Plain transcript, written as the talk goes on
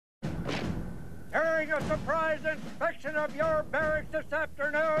During a surprise inspection of your barracks this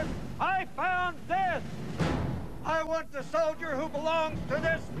afternoon, I found this. I want the soldier who belongs to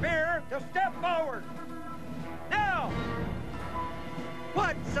this beer to step forward. Now,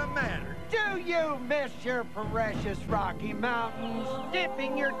 what's the matter? Do you miss your precious Rocky Mountains?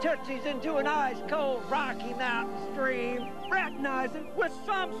 Dipping your tootsies into an ice-cold Rocky Mountain stream, fraternizing with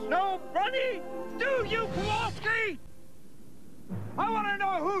some snow bunny? Do you, Kowalski? I want to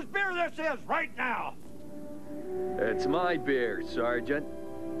know whose beer this is right now. It's my beer, Sergeant.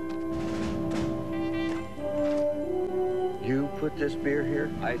 You put this beer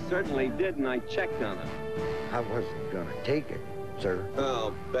here? I certainly did, and I checked on it. I wasn't gonna take it, sir.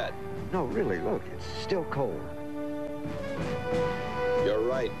 I'll bet. No, really, look, it's still cold. You're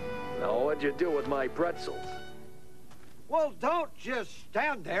right. Now, what'd you do with my pretzels? Well, don't just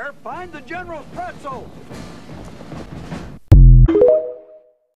stand there. Find the General's pretzels.